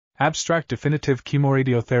Abstract definitive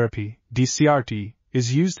chemoradiotherapy, DCRT,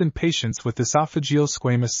 is used in patients with esophageal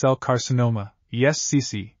squamous cell carcinoma,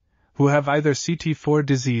 ESCC, who have either CT4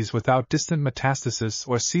 disease without distant metastasis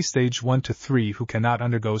or C-stage 1 to 3 who cannot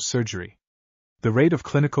undergo surgery. The rate of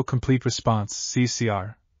clinical complete response,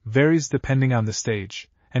 CCR, varies depending on the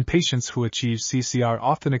stage, and patients who achieve CCR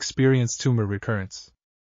often experience tumor recurrence.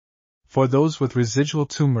 For those with residual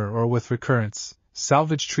tumor or with recurrence,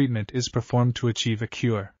 salvage treatment is performed to achieve a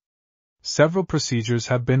cure. Several procedures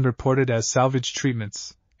have been reported as salvage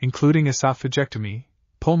treatments, including esophagectomy,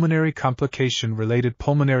 pulmonary complication-related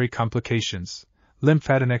pulmonary complications,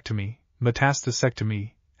 lymphadenectomy,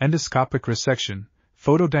 metastasectomy, endoscopic resection,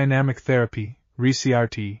 photodynamic therapy,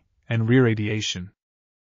 RTCLTV, and re-radiation.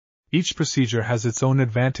 Each procedure has its own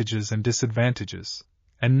advantages and disadvantages,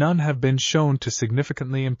 and none have been shown to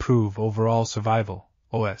significantly improve overall survival,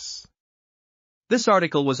 OS. This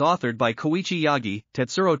article was authored by Koichi Yagi,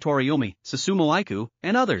 Tetsuro Toriumi, Susumu Aikou,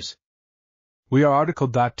 and others. We are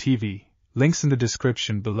RTCLTV, links in the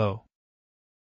description below.